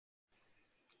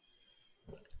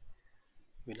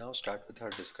We now start with our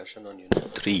discussion on Unit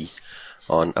 3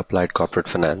 on Applied Corporate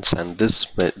Finance, and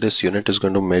this unit is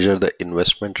going to measure the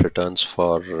investment returns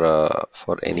for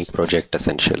any project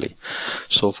essentially.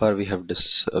 So far we have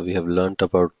learnt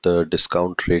about the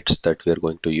discount rates that we are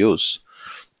going to use.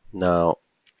 Now,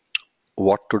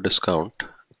 what to discount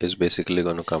is basically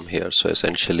going to come here. So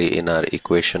essentially in our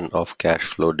equation of cash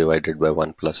flow divided by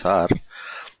 1 plus R,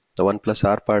 the 1 plus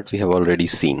R part we have already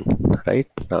seen, right?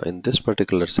 Now in this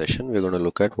particular session, we're going to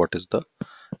look at what is the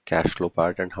cash flow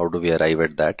part and how do we arrive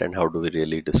at that and how do we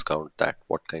really discount that,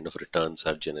 what kind of returns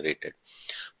are generated.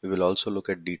 We will also look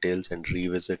at details and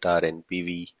revisit our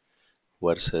NPV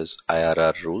versus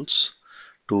IRR rules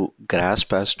to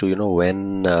grasp as to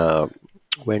when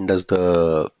does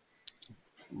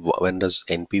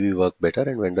NPV work better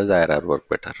and when does IRR work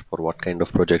better, for what kind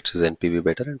of projects is NPV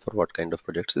better and for what kind of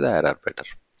projects is IRR better,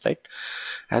 right?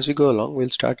 As we go along, we'll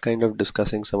start kind of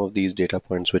discussing some of these data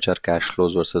points, which are cash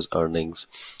flows versus earnings.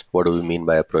 What do we mean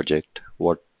by a project?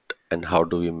 What and how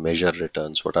do we measure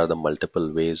returns? What are the multiple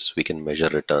ways we can measure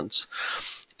returns?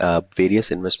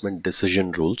 Various investment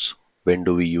decision rules. When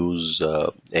do we use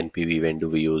NPV? When do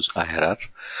we use IRR?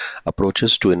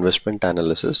 Approaches to investment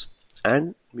analysis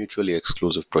and mutually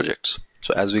exclusive projects.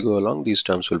 So as we go along, these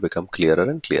terms will become clearer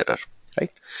and clearer.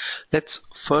 Right. Let's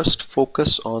first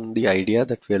focus on the idea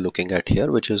that we are looking at here,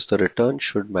 which is the return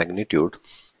should magnitude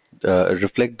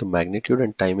reflect the magnitude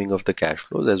and timing of the cash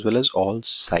flows as well as all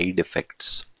side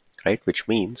effects, right? Which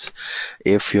means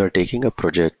if you are taking a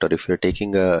project or if you're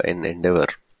taking an endeavor,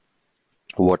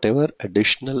 whatever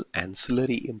additional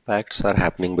ancillary impacts are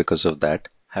happening because of that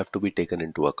have to be taken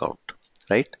into account,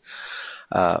 right?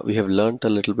 We have learned a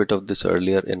little bit of this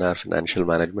earlier in our financial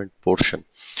management portion,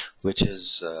 which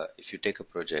is if you take a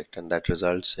project and that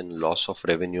results in loss of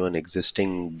revenue on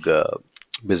existing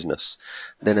business,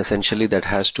 then essentially that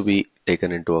has to be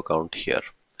taken into account here,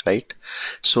 right?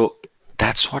 So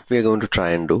that's what we're going to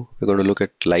try and do. We're going to look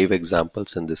at live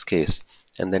examples in this case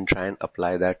and then try and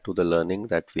apply that to the learning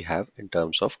that we have in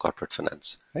terms of corporate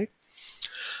finance, right?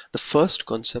 The first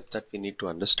concept that we need to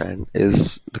understand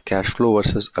is the cash flow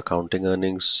versus accounting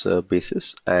earnings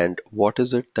basis, and what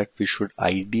is it that we should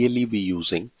ideally be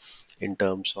using in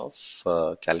terms of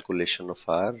calculation of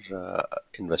our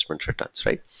investment returns,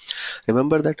 right?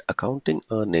 Remember that accounting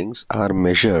earnings are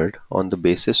measured on the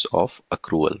basis of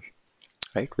accrual,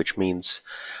 right? Which means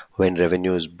when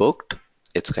revenue is booked,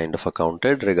 it's kind of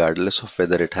accounted regardless of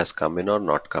whether it has come in or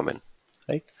not come in,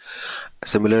 right?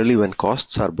 Similarly, when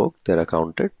costs are booked, they're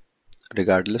accounted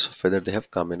regardless of whether they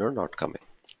have come in or not come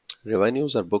in.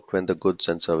 Revenues are booked when the goods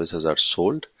and services are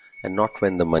sold and not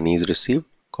when the money is received.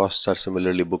 Costs are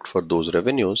similarly booked for those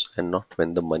revenues and not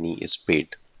when the money is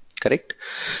paid. Correct?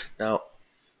 Now,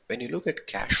 when you look at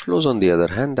cash flows on the other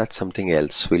hand, that's something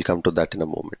else. We'll come to that in a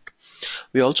moment.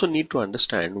 We also need to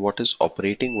understand what is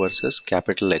operating versus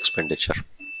capital expenditure.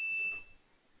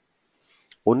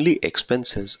 Only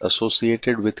expenses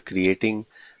associated with creating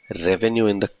revenue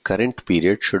in the current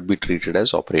period should be treated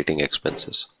as operating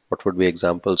expenses. What would be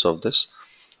examples of this?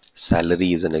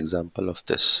 Salary is an example of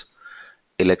this.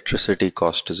 Electricity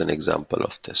cost is an example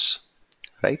of this,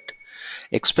 right?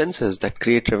 Expenses that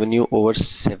create revenue over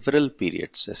several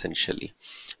periods, essentially,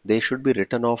 they should be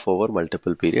written off over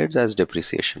multiple periods as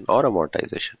depreciation or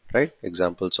amortization, right?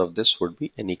 Examples of this would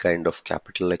be any kind of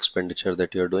capital expenditure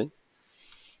that you're doing,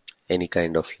 any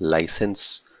kind of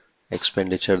license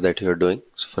expenditure that you're doing.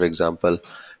 So for example,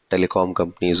 telecom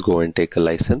companies go and take a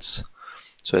license.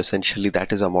 So essentially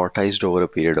that is amortized over a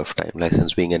period of time.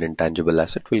 License being an intangible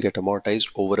asset will get amortized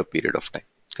over a period of time.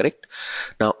 Correct?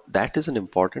 Now that is an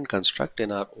important construct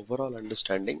in our overall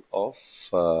understanding of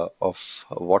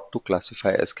what to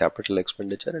classify as capital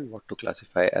expenditure and what to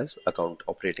classify as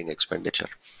operating expenditure.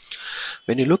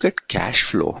 When you look at cash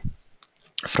flow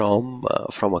from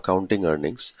accounting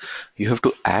earnings, you have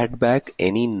to add back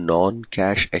any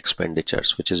non-cash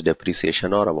expenditures, which is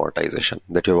depreciation or amortization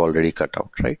that you have already cut out,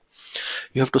 right?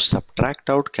 You have to subtract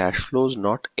out cash flows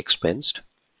not expensed,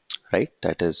 right?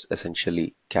 That is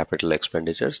essentially capital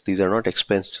expenditures. These are not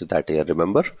expensed that year,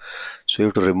 remember? So you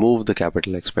have to remove the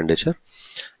capital expenditure,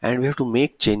 and we have to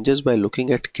make changes by looking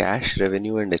at cash,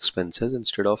 revenue and expenses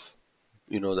instead of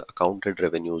the accounted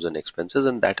revenues and expenses,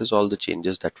 and that is all the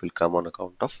changes that will come on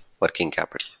account of working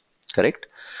capital. Correct?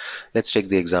 Let's take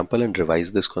the example and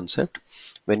revise this concept.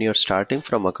 When you're starting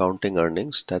from accounting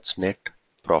earnings, that's net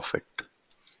profit,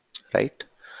 right?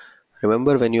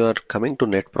 Remember, when you are coming to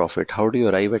net profit, how do you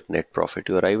arrive at net profit?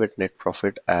 You arrive at net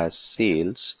profit as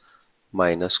sales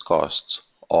minus costs,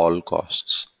 all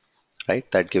costs,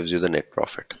 right? That gives you the net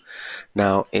profit.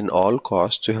 Now in all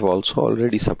costs, you have also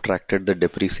already subtracted the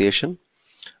depreciation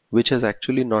which is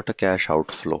actually not a cash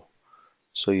outflow.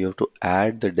 So you have to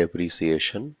add the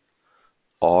depreciation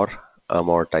or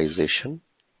amortization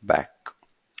back,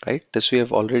 right? This we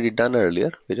have already done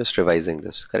earlier. We're just revising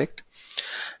this, correct?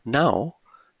 Now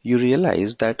you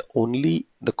realize that only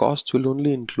the costs will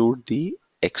only include the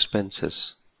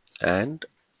expenses and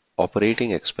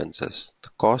operating expenses. The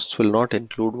costs will not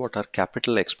include what are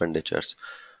capital expenditures.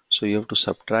 So you have to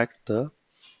subtract the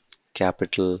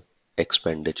capital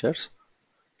expenditures.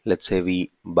 Let's say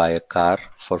we buy a car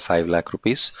for 5 lakh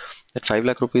rupees. That 5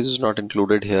 lakh rupees is not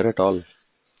included here at all.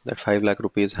 That 5 lakh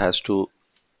rupees has to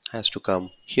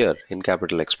come here in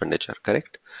capital expenditure,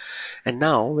 correct? And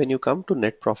now when you come to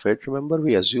net profit, remember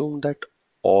we assume that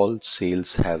all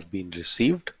sales have been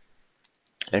received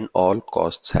and all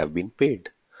costs have been paid.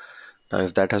 Now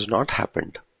if that has not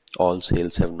happened, all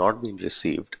sales have not been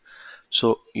received,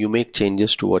 so you make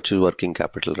changes to what is working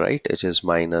capital, right? It is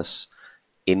minus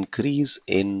increase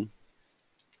in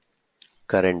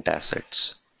current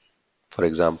assets. For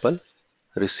example,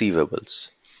 receivables.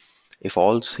 If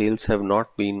all sales have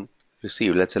not been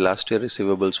received, let's say last year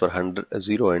receivables were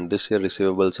 0 and this year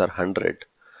receivables are 100.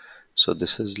 So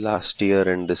this is last year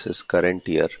and this is current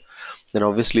year. Then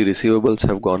obviously receivables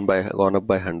have gone up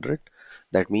by 100.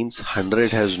 That means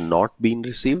 100 has not been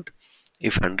received.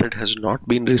 If 100 has not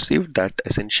been received, that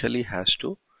essentially has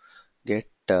to get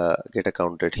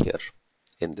accounted here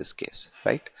in this case,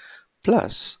 right?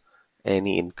 Plus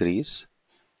any increase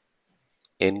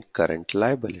in current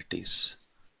liabilities,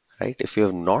 right? If you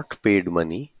have not paid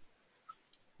money,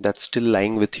 that's still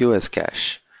lying with you as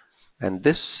cash, and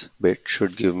this bit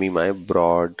should give me my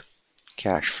broad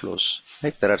cash flows,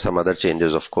 right? There are some other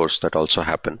changes of course that also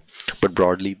happen, but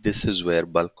broadly this is where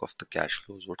bulk of the cash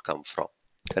flows would come from,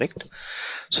 correct?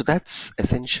 So that's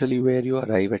essentially where you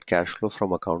arrive at cash flow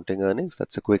from accounting earnings.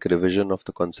 That's a quick revision of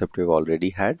the concept we've already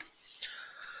had.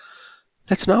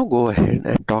 Let's now go ahead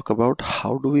and talk about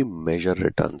how do we measure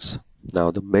returns.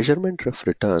 Now the measurement of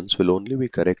returns will only be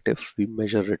correct if we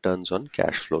measure returns on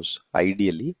cash flows.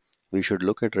 Ideally, we should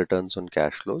look at returns on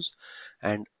cash flows,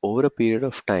 and over a period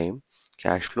of time,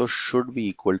 cash flow should be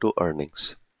equal to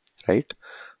earnings, right?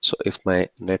 So if my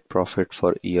net profit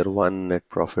for year 1, net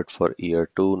profit for year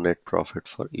 2, net profit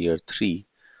for year 3,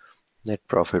 net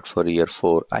profit for year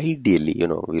 4, ideally,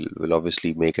 we'll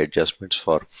obviously make adjustments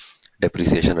for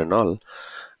depreciation and all,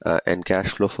 and cash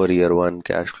flow for year 1,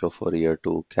 cash flow for year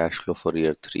 2, cash flow for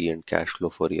year 3, and cash flow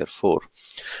for year 4,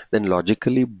 then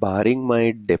logically, barring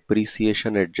my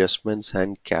depreciation adjustments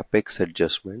and capex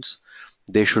adjustments,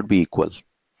 they should be equal,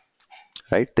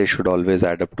 right? They should always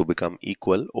add up to become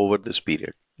equal over this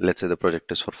period. Let's say the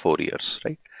project is for 4 years,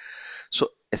 right? So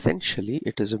essentially,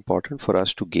 it is important for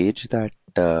us to gauge that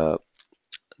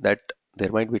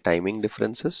there might be timing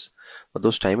differences, but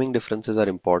those timing differences are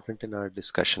important in our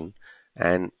discussion.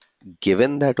 And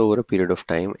given that over a period of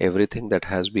time, everything that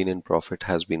has been in profit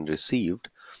has been received,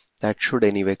 that should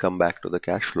anyway come back to the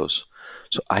cash flows.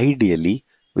 So ideally,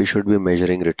 we should be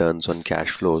measuring returns on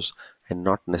cash flows and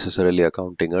not necessarily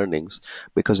accounting earnings,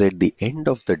 because at the end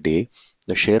of the day,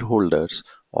 the shareholders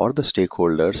or the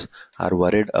stakeholders are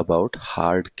worried about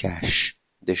hard cash.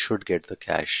 They should get the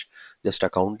cash. Just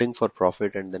accounting for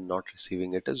profit and then not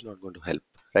receiving it is not going to help,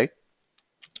 right?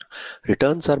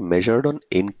 Returns are measured on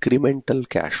incremental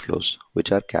cash flows,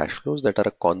 which are cash flows that are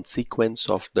a consequence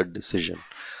of the decision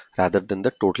rather than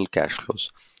the total cash flows.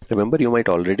 Remember, you might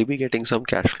already be getting some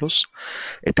cash flows.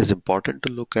 It is important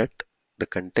to look at the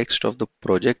context of the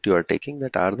project you are taking,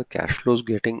 that are the cash flows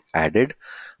getting added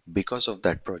because of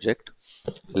that project.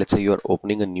 Let's say you are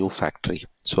opening a new factory.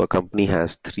 So a company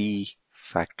has 3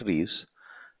 factories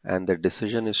and the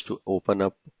decision is to open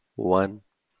up one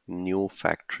new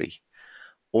factory.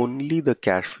 Only the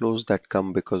cash flows that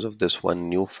come because of this one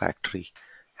new factory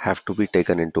have to be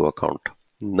taken into account.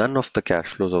 None of the cash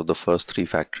flows of the first 3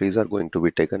 factories are going to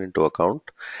be taken into account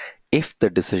if the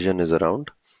decision is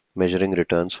around measuring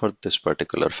returns for this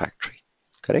particular factory,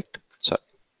 correct? So,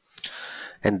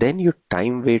 and then you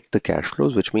time weight the cash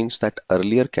flows, which means that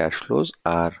earlier cash flows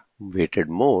are weighted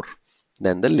more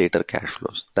than the later cash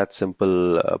flows. That's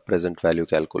simple present value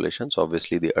calculations.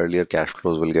 Obviously, the earlier cash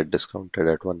flows will get discounted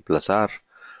at 1 plus r,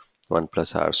 1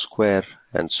 plus r square,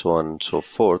 and so on and so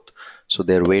forth. So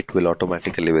their weight will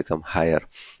automatically become higher.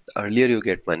 The earlier you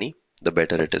get money, the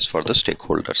better it is for the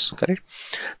stakeholders, correct?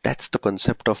 That's the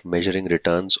concept of measuring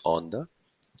returns on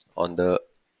the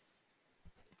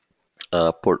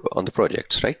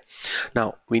projects, right?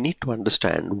 Now we need to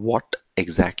understand what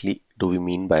exactly do we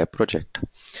mean by a project.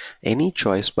 Any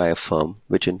choice by a firm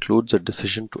which includes a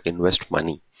decision to invest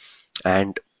money,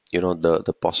 and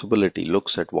the possibility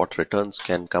looks at what returns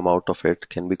can come out of it,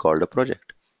 can be called a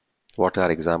project. What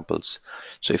are examples?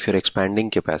 So if you're expanding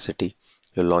capacity,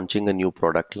 you're launching a new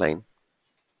product line.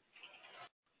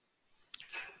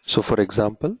 So for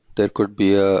example, there could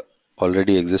be a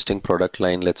already existing product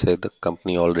line. Let's say the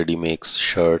company already makes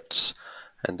shirts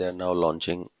and they're now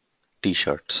launching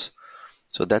t-shirts.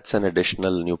 So that's an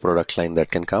additional new product line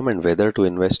that can come, and whether to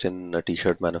invest in a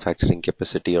t-shirt manufacturing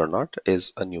capacity or not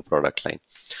is a new product line.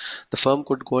 The firm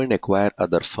could go and acquire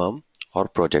other firm or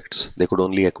projects. They could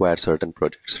only acquire certain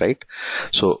projects, right?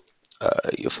 So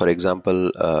for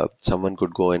example, someone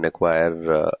could go and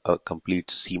acquire a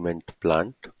complete cement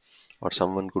plant, or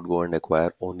someone could go and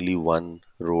acquire only one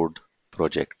road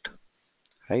project,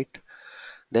 right?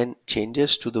 Then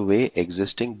changes to the way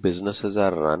existing businesses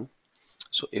are run.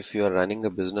 So if you are running a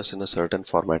business in a certain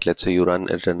format, let's say you run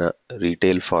it in a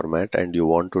retail format and you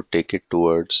want to take it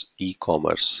towards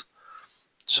e-commerce.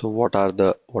 So what are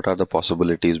the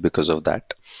possibilities because of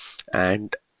that?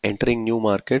 And entering new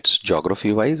markets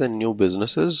geography wise and new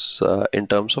businesses in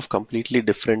terms of completely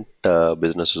different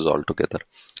businesses altogether.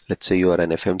 Let's say you are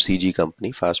an FMCG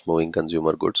company, fast moving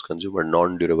consumer goods, consumer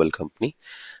non-durable company,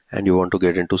 and you want to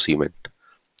get into cement.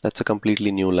 That's a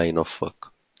completely new line of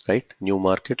work, right? New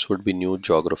markets would be new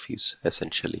geographies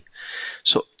essentially.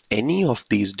 So any of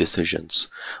these decisions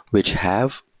which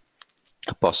have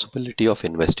a possibility of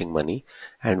investing money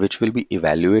and which will be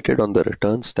evaluated on the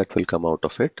returns that will come out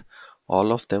of it,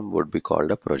 all of them would be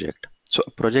called a project. So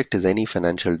a project is any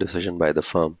financial decision by the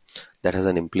firm that has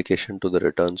an implication to the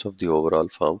returns of the overall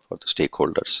firm for the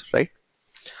stakeholders, right?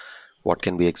 What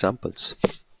can be examples?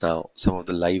 Now, some of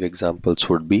the live examples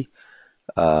would be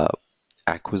uh,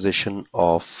 acquisition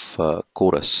of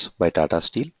Chorus by Tata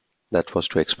Steel. That was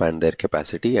to expand their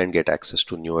capacity and get access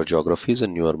to newer geographies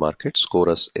and newer markets.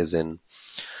 Chorus is in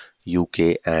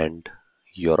UK and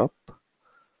Europe,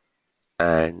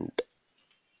 and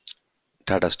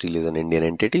Tata Steel is an Indian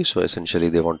entity, so essentially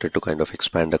they wanted to kind of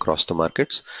expand across the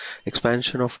markets.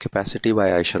 Expansion of capacity by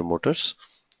Eicher Motors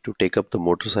to take up the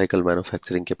motorcycle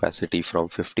manufacturing capacity from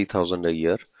 50,000 a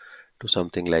year to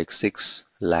something like 6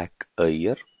 lakh a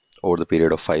year over the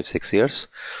period of 5-6 years.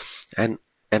 And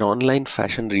an online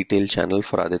fashion retail channel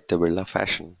for Aditya Birla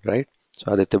Fashion, right?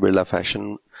 So Aditya Birla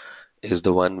Fashion is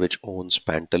the one which owns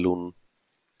Pantaloon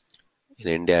in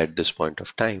India at this point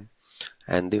of time,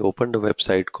 and they opened a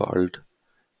website called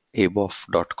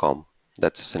abof.com.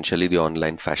 That's essentially the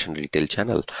online fashion retail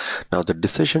channel. Now, the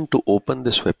decision to open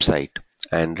this website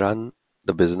and run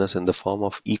the business in the form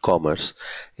of e-commerce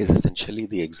is essentially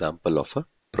the example of a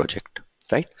project,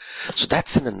 right? So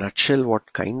that's in a nutshell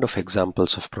what kind of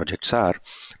examples of projects are.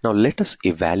 Now, let us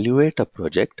evaluate a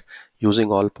project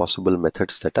using all possible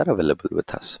methods that are available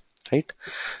with us, right?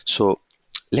 So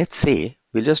let's say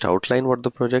we'll just outline what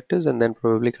the project is and then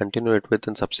probably continue it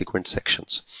within subsequent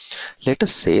sections. Let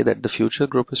us say that the Future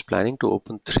Group is planning to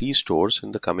open 3 stores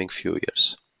in the coming few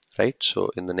years, right?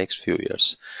 So in the next few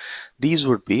years, these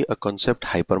would be a concept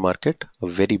hypermarket, a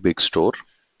very big store,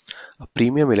 a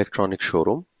premium electronic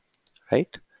showroom,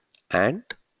 right? And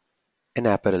an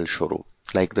apparel showroom,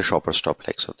 like the Shopper Stop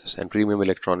likes of this. And premium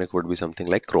electronic would be something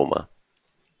like Chroma,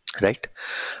 right?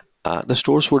 The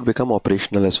stores would become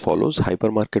operational as follows.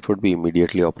 Hypermarket would be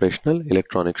immediately operational,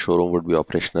 electronic showroom would be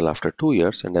operational after 2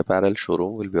 years, and apparel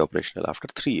showroom will be operational after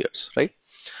 3 years, right?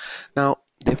 Now,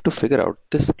 they have to figure out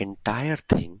this entire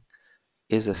thing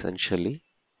is essentially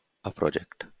a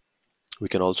project. We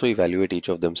can also evaluate each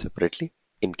of them separately.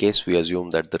 In case we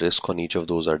assume that the risk on each of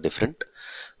those are different,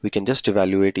 we can just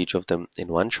evaluate each of them in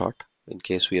one shot. In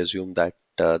case we assume that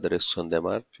the risks on them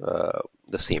are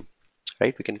the same,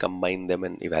 right? We can combine them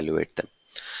and evaluate them.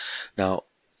 Now,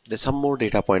 there's some more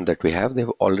data point that we have. They've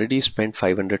already spent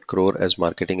 500 crore as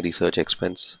marketing research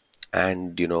expense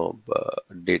and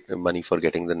money for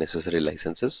getting the necessary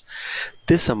licenses.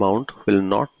 This amount will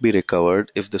not be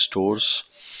recovered if the stores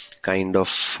kind of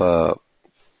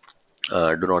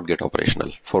do not get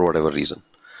operational for whatever reason.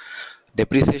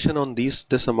 Depreciation on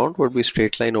this amount would be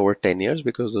straight line over 10 years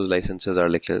because those licenses are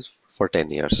liquid for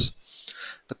 10 years.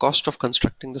 The cost of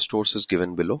constructing the stores is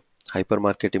given below.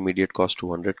 Hypermarket immediate cost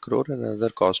 200 crore and another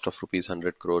cost of rupees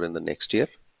 100 crore in the next year,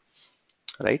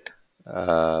 right?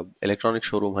 Electronic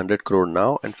showroom 100 crore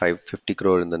now and 550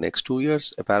 crore in the next 2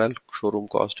 years. Apparel showroom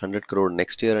cost 100 crore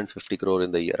next year and 50 crore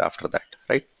in the year after that,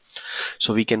 right?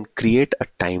 So we can create a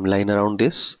timeline around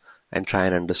this and try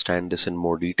and understand this in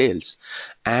more details.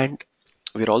 And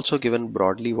we're also given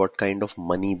broadly what kind of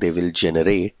money they will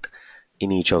generate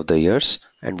in each of the years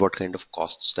and what kind of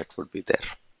costs that would be there,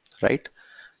 right?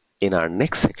 In our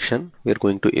next section, we're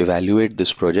going to evaluate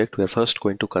this project. We're first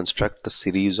going to construct the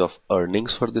series of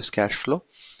earnings for this cash flow,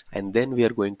 and then we are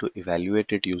going to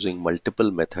evaluate it using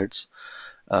multiple methods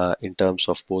in terms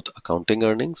of both accounting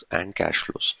earnings and cash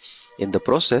flows. In the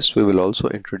process, we will also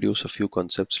introduce a few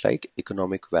concepts like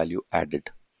economic value added,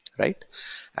 right,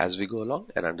 as we go along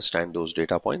and understand those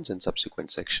data points in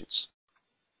subsequent sections.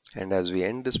 And as we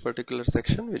end this particular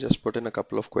section, we just put in a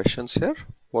couple of questions here.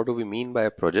 What do we mean by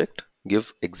a project?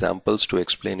 Give examples to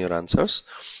explain your answers,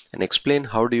 and explain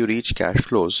how do you reach cash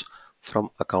flows from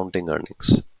accounting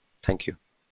earnings. Thank you.